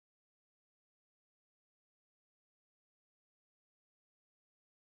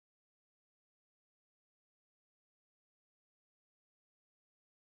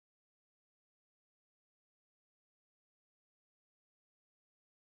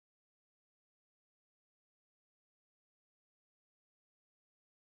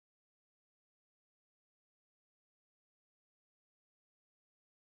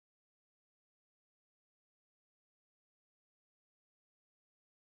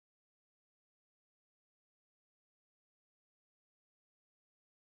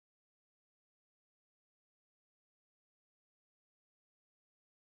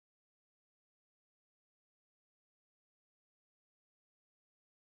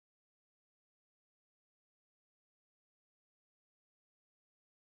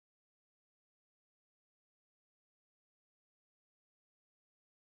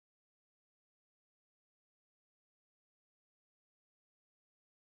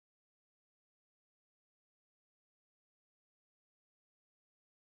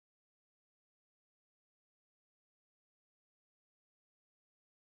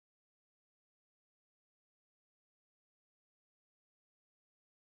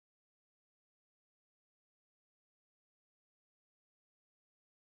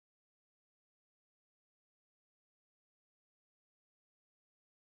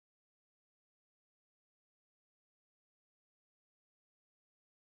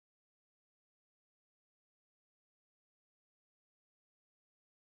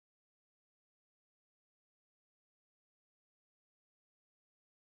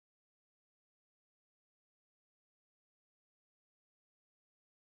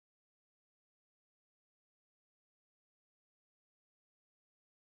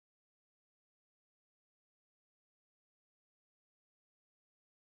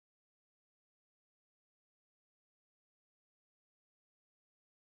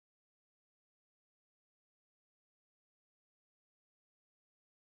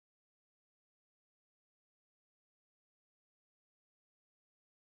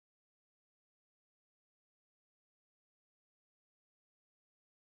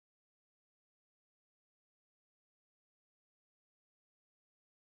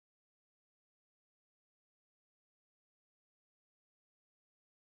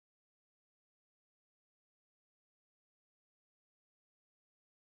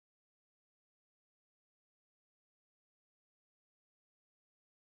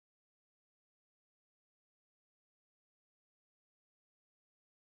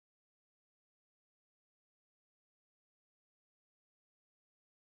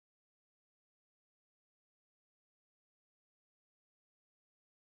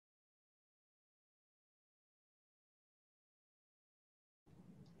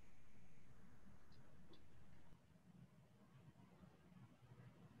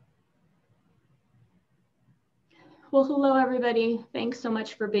Well, hello, everybody. Thanks so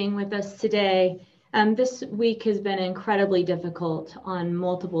much for being with us today. This week has been incredibly difficult on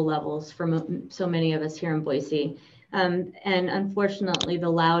multiple levels for so many of us here in Boise. And unfortunately, the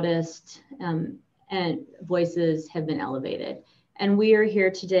loudest and voices have been elevated. And we are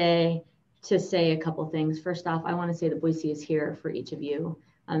here today to say a couple things. First off, I want to say that Boise is here for each of you,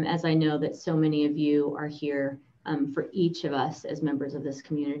 as I know that so many of you are here for each of us as members of this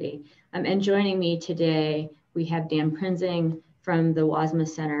community. And joining me today, we have Dan Prinzing from the WASMA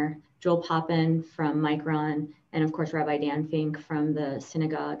Center, Joel Poppin from Micron, and of course, Rabbi Dan Fink from the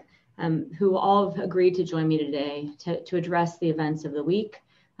synagogue, who all have agreed to join me today to address the events of the week,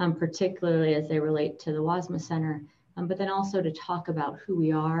 particularly as they relate to the WASMA Center, but then also to talk about who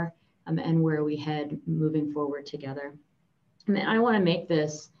we are and where we head moving forward together. And I want to make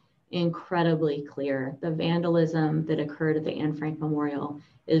this incredibly clear. The vandalism that occurred at the Anne Frank Memorial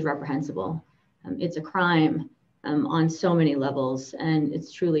is reprehensible. It's a crime on so many levels, and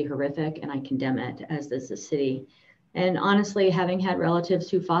it's truly horrific, and I condemn it, as does the city. And honestly, having had relatives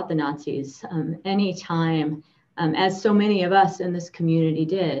who fought the Nazis, anytime, as so many of us in this community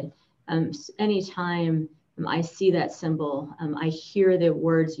did, anytime I see that symbol, I hear the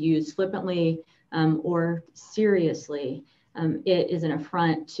words used flippantly or seriously, it is an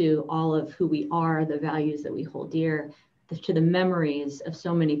affront to all of who we are, the values that we hold dear, to the memories of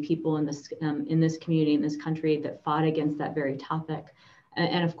so many people in this community, in this country that fought against that very topic.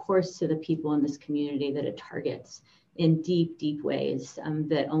 And of course, to the people in this community that it targets in deep, deep ways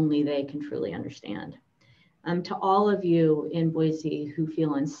that only they can truly understand. To all of you in Boise who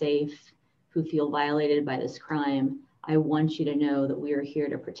feel unsafe, who feel violated by this crime, I want you to know that we are here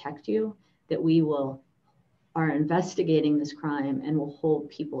to protect you, that we are investigating this crime and will hold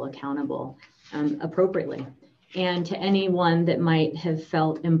people accountable appropriately. And to anyone that might have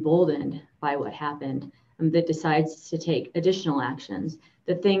felt emboldened by what happened, that decides to take additional actions,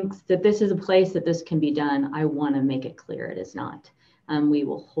 that thinks that this is a place that this can be done, I want to make it clear it is not. We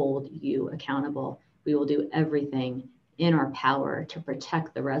will hold you accountable. We will do everything in our power to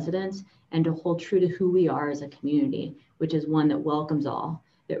protect the residents and to hold true to who we are as a community, which is one that welcomes all,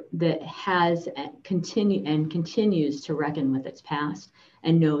 that has continues to reckon with its past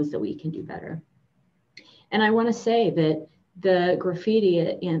and knows that we can do better. And I want to say that the graffiti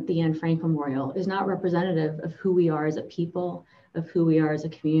at the Anne Frank Memorial is not representative of who we are as a people, of who we are as a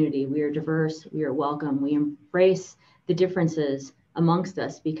community. We are diverse, we are welcome, we embrace the differences amongst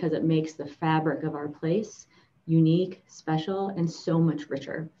us because it makes the fabric of our place unique, special, and so much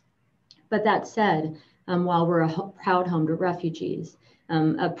richer. But that said, while we're a proud home to refugees,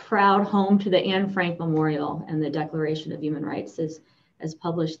 a proud home to the Anne Frank Memorial and the Declaration of Human Rights as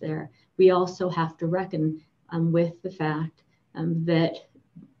published there, we also have to reckon with the fact that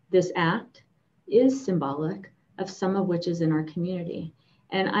this act is symbolic of some of which is in our community.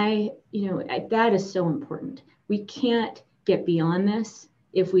 And that is so important. We can't get beyond this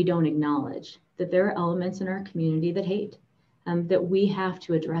if we don't acknowledge that there are elements in our community that hate, that we have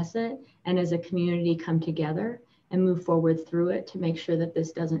to address it, and as a community come together and move forward through it to make sure that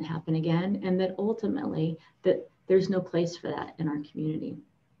this doesn't happen again, and that ultimately that there's no place for that in our community.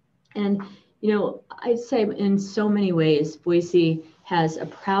 And, I'd say in so many ways, Boise has a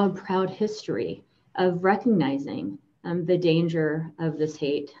proud, proud history of recognizing the danger of this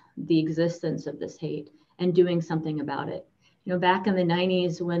hate, the existence of this hate, and doing something about it. Back in the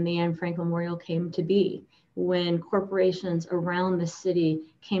 90s when the Anne Frank Memorial came to be, when corporations around the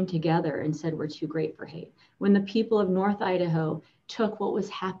city came together and said, we're too great for hate, when the people of North Idaho took what was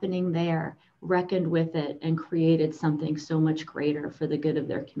happening there, reckoned with it, and created something so much greater for the good of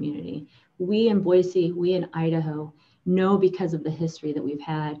their community. We in Boise, we in Idaho, know because of the history that we've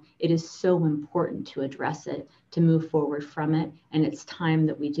had, it is so important to address it, to move forward from it, and it's time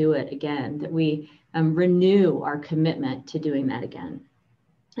that we do it again, that we renew our commitment to doing that again.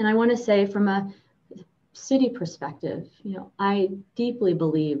 And I want to say from a city perspective, I deeply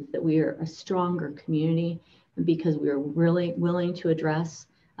believe that we are a stronger community because we are really willing to address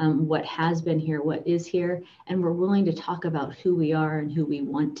what has been here, what is here, and we're willing to talk about who we are and who we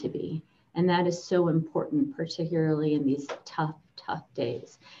want to be. And that is so important, particularly in these tough, tough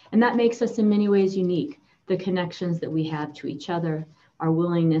days. And that makes us in many ways unique. The connections that we have to each other, our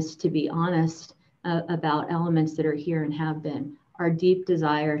willingness to be honest about elements that are here and have been, our deep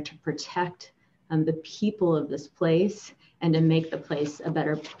desire to protect the people of this place and to make the place a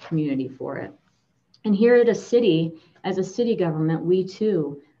better community for it. And here at as a city government, we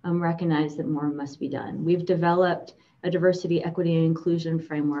too recognize that more must be done. We've developed a diversity, equity, and inclusion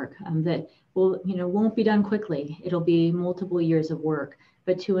framework that won't be done quickly. It'll be multiple years of work,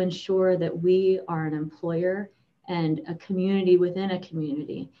 but to ensure that we are an employer and a community within a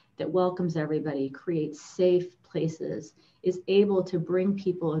community that welcomes everybody, creates safe places, is able to bring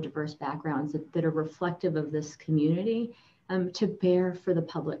people of diverse backgrounds that are reflective of this community to bear for the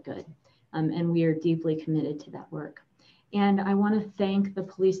public good. And we are deeply committed to that work. And I want to thank the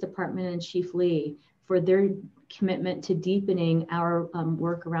police department and Chief Lee for their commitment to deepening our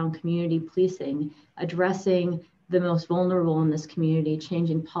work around community policing, addressing the most vulnerable in this community,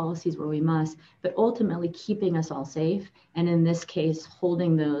 changing policies where we must, but ultimately keeping us all safe. And in this case,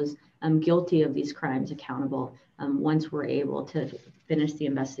 holding those guilty of these crimes accountable once we're able to finish the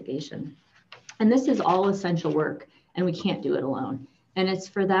investigation. And this is all essential work, and we can't do it alone. And it's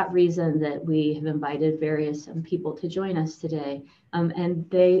for that reason that we have invited various people to join us today. And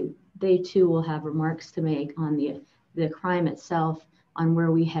they too will have remarks to make on the crime itself, on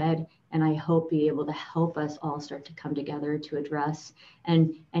where we head, and I hope be able to help us all start to come together to address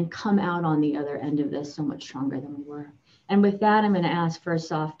and come out on the other end of this so much stronger than we were. And with that, I'm going to ask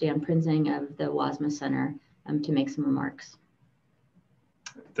first off Dan Prinzing of the WASMA Center to make some remarks.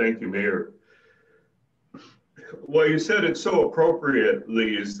 Thank you, Mayor. Well, you said it so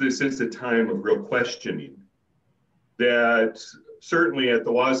appropriately, is this is a time of real questioning. That certainly at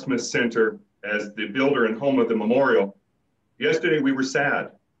the WASMA Center, as the builder and home of the memorial, yesterday we were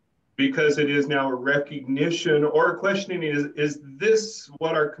sad because it is now a recognition or a questioning, is this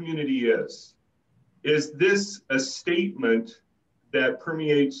what our community is? Is this a statement that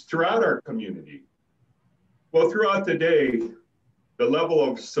permeates throughout our community? Well, throughout the day, the level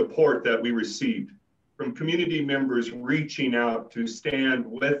of support that we received from community members reaching out to stand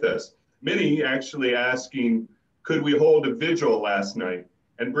with us, many actually asking, could we hold a vigil last night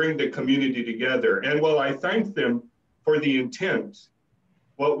and bring the community together? And while I thank them for the intent,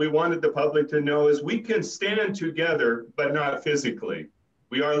 what we wanted the public to know is we can stand together, but not physically.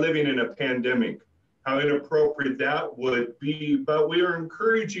 We are living in a pandemic, how inappropriate that would be, but we are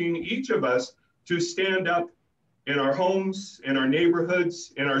encouraging each of us to stand up in our homes, in our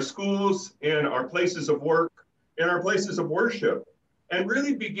neighborhoods, in our schools, in our places of work, in our places of worship, and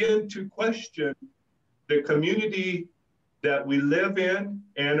really begin to question the community that we live in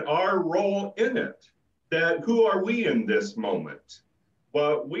and our role in it. That who are we in this moment?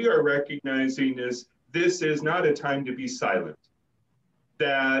 What we are recognizing is this is not a time to be silent.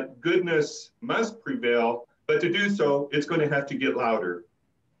 That goodness must prevail, but to do so, it's going to have to get louder.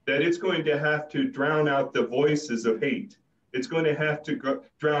 That it's going to have to drown out the voices of hate. It's going to have to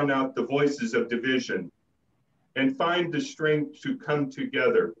drown out the voices of division and find the strength to come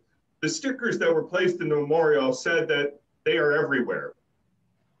together. The stickers that were placed in the memorial said that they are everywhere.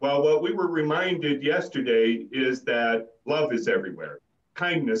 Well, what we were reminded yesterday is that love is everywhere.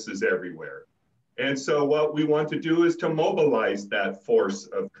 Kindness is everywhere. And so what we want to do is to mobilize that force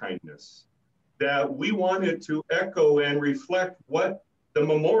of kindness, that we want it to echo and reflect what the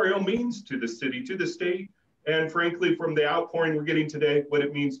memorial means to the city, to the state, and frankly, from the outpouring we're getting today, what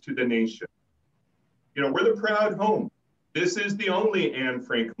it means to the nation. You know, we're the proud home. This is the only Anne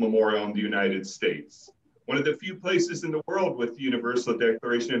Frank Memorial in the United States, one of the few places in the world with the Universal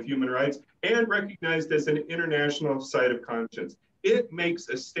Declaration of Human Rights and recognized as an international site of conscience. It makes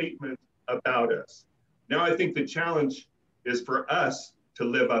a statement about us. Now, I think the challenge is for us to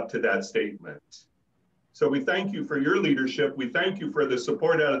live up to that statement. So we thank you for your leadership. We thank you for the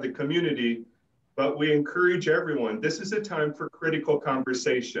support out of the community, but we encourage everyone. This is a time for critical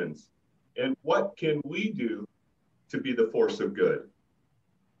conversations. And what can we do to be the force of good?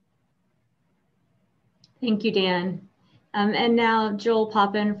 Thank you, Dan. And now Joel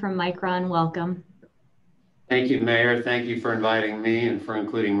Poppin from Micron, welcome. Thank you, Mayor. Thank you for inviting me and for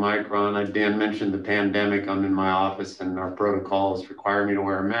including Micron. Dan mentioned the pandemic. I'm in my office and our protocols require me to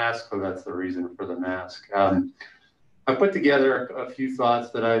wear a mask, so that's the reason for the mask. I put together a few thoughts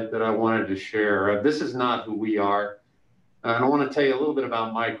that I wanted to share. This is not who we are. And I want to tell you a little bit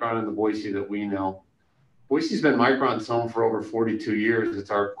about Micron and the Boise that we know. Boise's been Micron's home for over 42 years. It's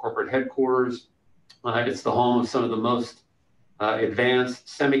our corporate headquarters. It's the home of some of the most advanced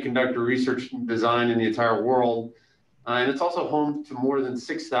semiconductor research and design in the entire world. And it's also home to more than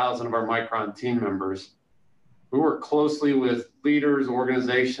 6,000 of our Micron team members. We work closely with leaders,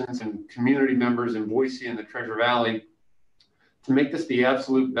 organizations, and community members in Boise and the Treasure Valley to make this the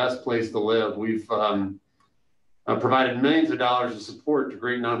absolute best place to live. We've provided millions of dollars of support to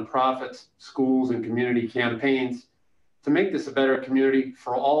great nonprofits, schools, and community campaigns to make this a better community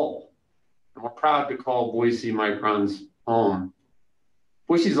for all. And we're proud to call Boise Micron's home.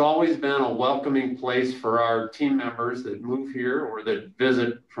 Boise's always been a welcoming place for our team members that move here or that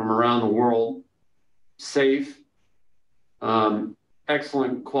visit from around the world. Safe,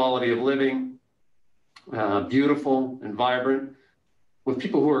 excellent quality of living, beautiful and vibrant, with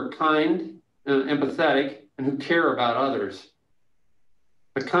people who are kind and empathetic and who care about others.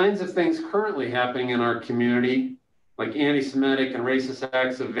 The kinds of things currently happening in our community, like anti-Semitic and racist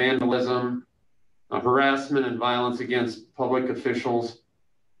acts of vandalism, harassment and violence against public officials,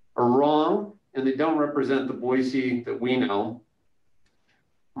 are wrong, and they don't represent the Boise that we know.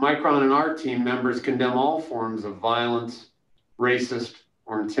 Micron and our team members condemn all forms of violence, racist,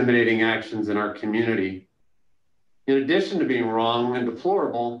 or intimidating actions in our community. In addition to being wrong and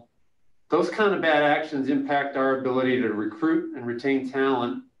deplorable, those kind of bad actions impact our ability to recruit and retain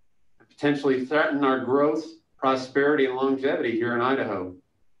talent and potentially threaten our growth, prosperity, and longevity here in Idaho.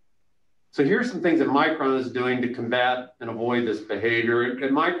 So here's some things that Micron is doing to combat and avoid this behavior.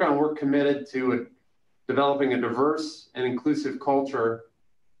 At Micron, we're committed to developing a diverse and inclusive culture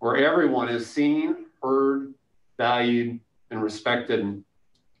where everyone is seen, heard, valued, and respected.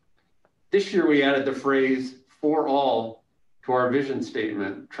 This year, we added the phrase "for all" to our vision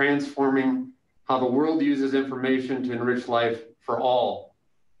statement, transforming how the world uses information to enrich life for all.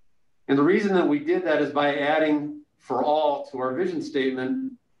 And the reason that we did that is by adding "for all" to our vision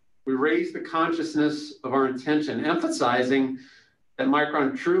statement, we raised the consciousness of our intention, emphasizing that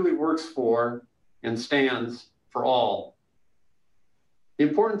Micron truly works for and stands for all. The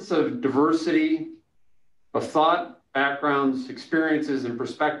importance of diversity of thought, backgrounds, experiences, and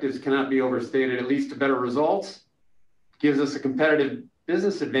perspectives cannot be overstated. It leads to better results, gives us a competitive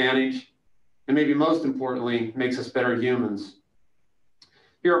business advantage, and maybe most importantly, makes us better humans.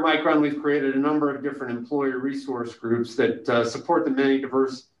 Here at Micron, we've created a number of different employee resource groups that support the many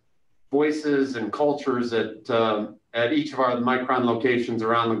diverse voices and cultures at each of our Micron locations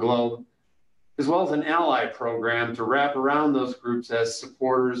around the globe, as well as an ally program to wrap around those groups as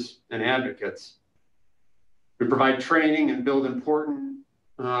supporters and advocates. We provide training and build important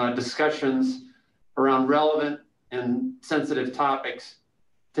discussions around relevant and sensitive topics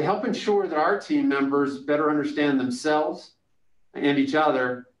to help ensure that our team members better understand themselves and each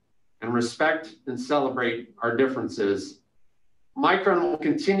other and respect and celebrate our differences. Micron will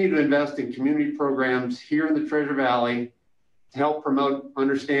continue to invest in community programs here in the Treasure Valley to help promote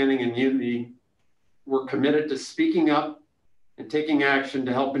understanding and unity. We're committed to speaking up and taking action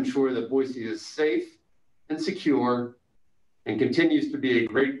to help ensure that Boise is safe and secure and continues to be a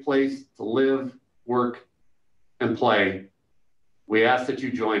great place to live, work, and play. We ask that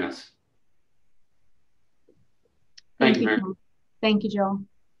you join us. Thank you, Mary. Thank you, Joel.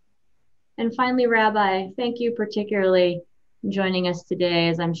 And finally, Rabbi, thank you particularly for joining us today,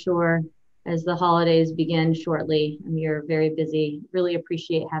 as I'm sure as the holidays begin shortly, and you're very busy. Really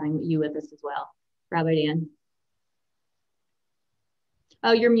appreciate having you with us as well. Rabbi Dan.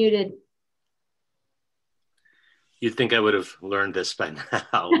 Oh, you're muted. You'd think I would have learned this by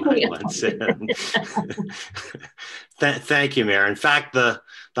now, 9 months in. Thank you, Mayor. In fact, the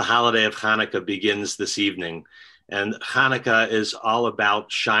holiday of Hanukkah begins this evening, and Hanukkah is all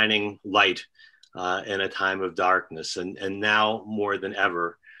about shining light in a time of darkness. And now more than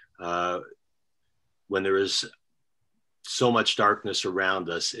ever, when there is so much darkness around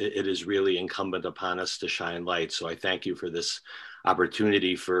us, it is really incumbent upon us to shine light. So I thank you for this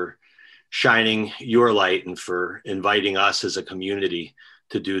opportunity for shining your light and for inviting us as a community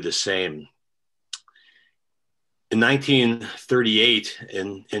to do the same. In 1938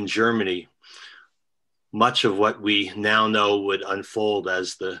 in Germany, much of what we now know would unfold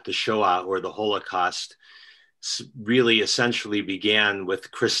as the Shoah or the Holocaust really essentially began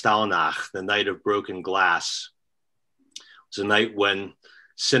with Kristallnacht, the night of broken glass. It was a night when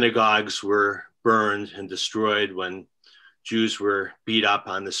synagogues were burned and destroyed, when Jews were beat up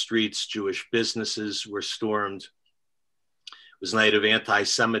on the streets, Jewish businesses were stormed. It was a night of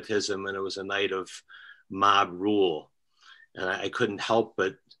anti-Semitism, and it was a night of mob rule. And I couldn't help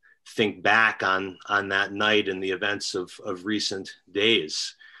but think back on that night and the events of recent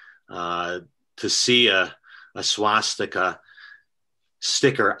days. To see a swastika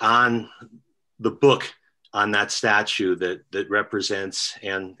sticker on the book on that statue that represents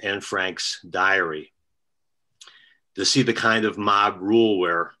Anne Frank's diary. To see the kind of mob rule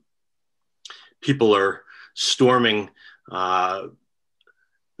where people are storming the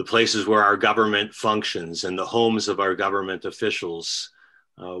places where our government functions and the homes of our government officials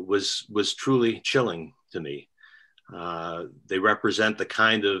was truly chilling to me. They represent the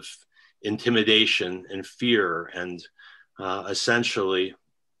kind of intimidation and fear and essentially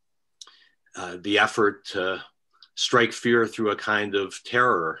the effort to strike fear through a kind of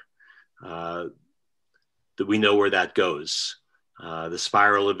terror that we know where that goes. The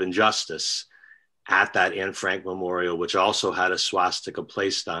spiral of injustice at that Anne Frank Memorial, which also had a swastika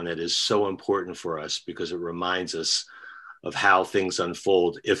placed on it, is so important for us because it reminds us of how things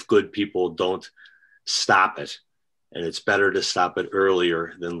unfold if good people don't stop it. And it's better to stop it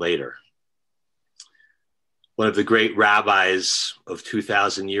earlier than later. One of the great rabbis of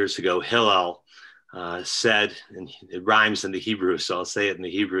 2,000 years ago, Hillel, said, and it rhymes in the Hebrew, so I'll say it in the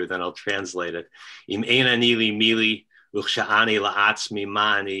Hebrew, then I'll translate it. Im ein ani li mili uchsha'ani la'atzmi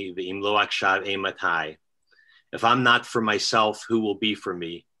ma'ani v'im lo akshav eimatai. If I'm not for myself, who will be for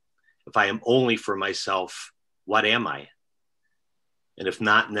me? If I am only for myself, what am I? And if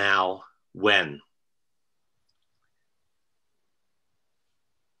not now, when?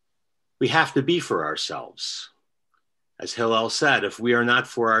 We have to be for ourselves. As Hillel said, if we are not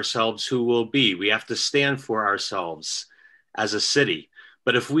for ourselves, who will be? We have to stand for ourselves as a city.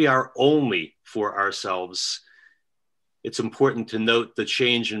 But if we are only for ourselves, it's important to note the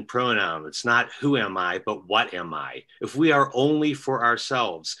change in pronoun. It's not who am I, but what am I? If we are only for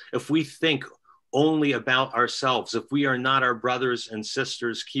ourselves, if we think only about ourselves, if we are not our brothers and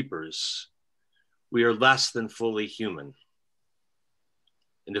sisters' keepers, we are less than fully human.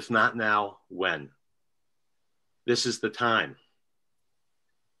 And if not now, when? This is the time.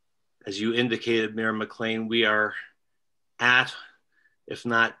 As you indicated, Mayor McLean, we are at, if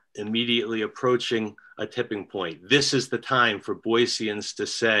not immediately approaching, a tipping point. This is the time for Boiseans to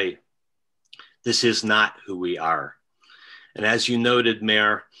say, this is not who we are. And as you noted,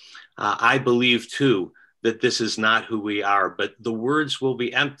 Mayor, I believe too that this is not who we are, but the words will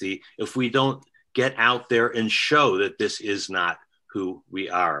be empty if we don't get out there and show that this is not who we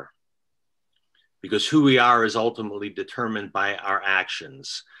are. Because who we are is ultimately determined by our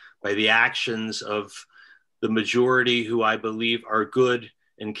actions, by the actions of the majority who I believe are good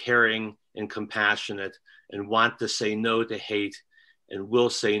and caring and compassionate and want to say no to hate and will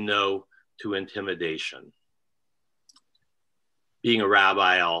say no to intimidation. Being a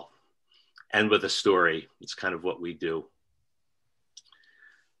rabbi, I'll end with a story. It's kind of what we do.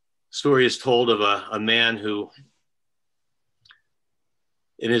 Story is told of a man who,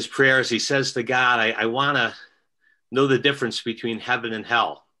 in his prayers, he says to God, I want to know the difference between heaven and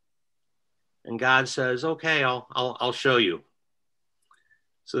hell. And God says, okay, I'll show you.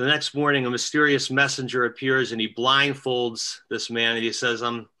 So the next morning, a mysterious messenger appears and he blindfolds this man and he says,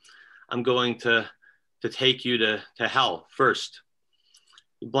 I'm going to take you to hell first.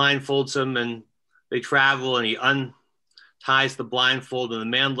 He blindfolds him and they travel and he unties the blindfold and the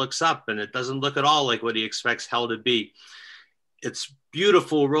man looks up and it doesn't look at all like what he expects hell to be. It's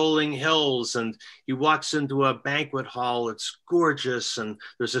beautiful rolling hills and he walks into a banquet hall. It's gorgeous and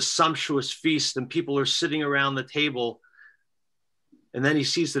there's a sumptuous feast and people are sitting around the table. And then he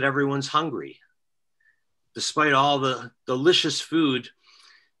sees that everyone's hungry. Despite all the delicious food,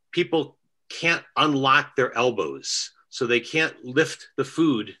 people can't unlock their elbows. So they can't lift the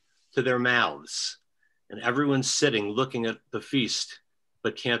food to their mouths. And everyone's sitting looking at the feast,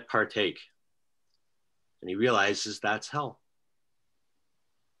 but can't partake. And he realizes that's hell.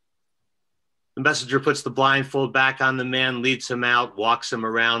 The messenger puts the blindfold back on the man, leads him out, walks him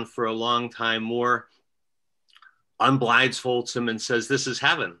around for a long time more, unblindfolds him and says, this is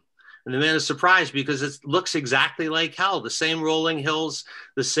heaven. And the man is surprised because it looks exactly like hell. The same rolling hills,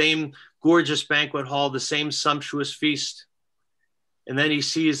 the same gorgeous banquet hall, the same sumptuous feast. And then he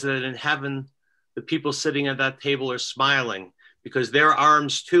sees that in heaven, the people sitting at that table are smiling because their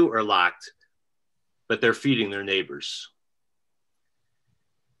arms too are locked, but they're feeding their neighbors.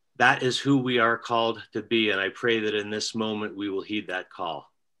 That is who we are called to be. And I pray that in this moment, we will heed that call.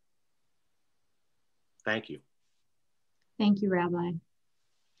 Thank you. Thank you, Rabbi.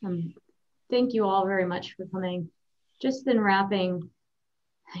 Thank you all very much for coming. Just in wrapping,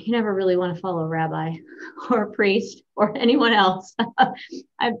 you never really want to follow a rabbi or a priest or anyone else.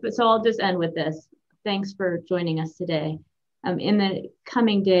 So I'll just end with this. Thanks for joining us today. In the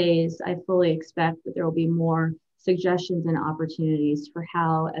coming days, I fully expect that there will be more suggestions and opportunities for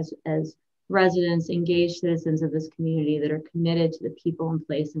how, as residents, engaged citizens of this community that are committed to the people and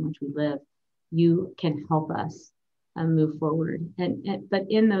place in which we live, you can help us move forward. But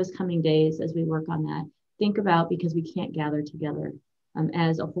in those coming days, as we work on that, think about, because we can't gather together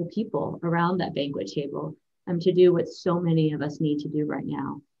as a whole people around that banquet table to do what so many of us need to do right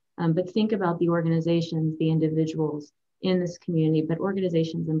now. But think about the organizations, the individuals in this community, but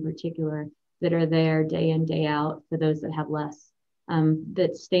organizations in particular that are there day in, day out for those that have less,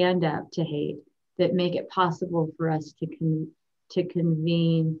 that stand up to hate, that make it possible for us to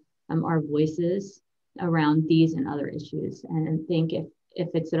convene our voices around these and other issues, and think if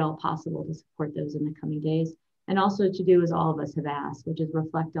it's at all possible to support those in the coming days. And also to do as all of us have asked, which is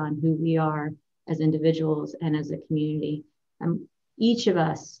reflect on who we are as individuals and as a community. Each of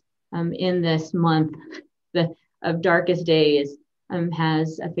us in this month of darkest days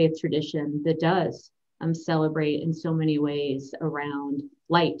has a faith tradition that does celebrate in so many ways around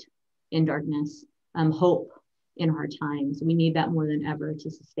light in darkness, hope in hard times. We need that more than ever to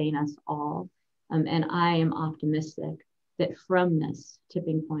sustain us all. And I am optimistic that from this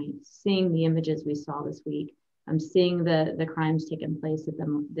tipping point, seeing the images we saw this week, seeing the crimes that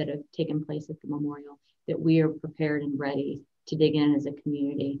have taken place at the memorial, that we are prepared and ready to dig in as a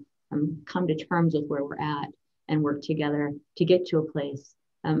community, come to terms with where we're at and work together to get to a place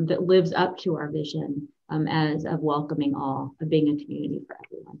that lives up to our vision as of welcoming all, of being a community for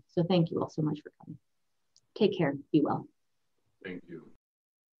everyone. So thank you all so much for coming. Take care, be well. Thank you.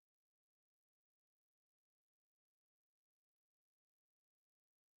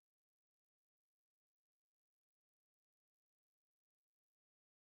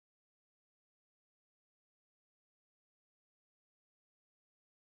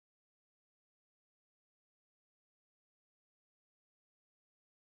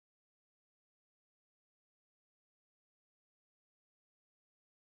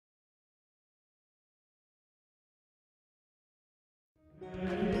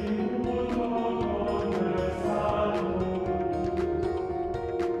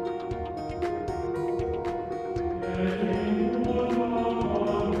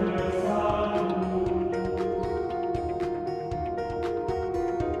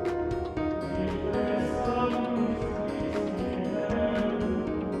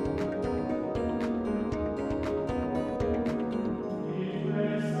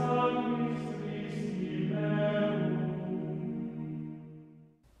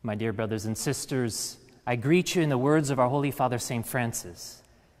 My dear brothers and sisters, I greet you in the words of our Holy Father, St. Francis.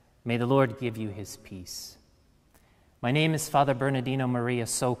 May the Lord give you his peace. My name is Father Bernardino Maria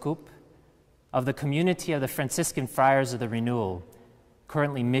Sokup of the community of the Franciscan Friars of the Renewal,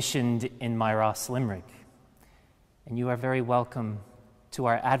 currently missioned in Myros, Limerick. And you are very welcome to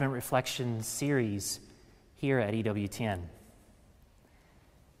our Advent Reflection series here at EWTN.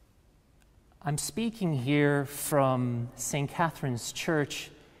 I'm speaking here from St. Catherine's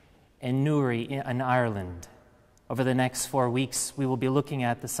Church in Newry in Ireland. Over the next 4 weeks, we will be looking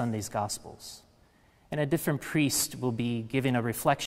at the Sunday's Gospels. And a different priest will be giving a reflection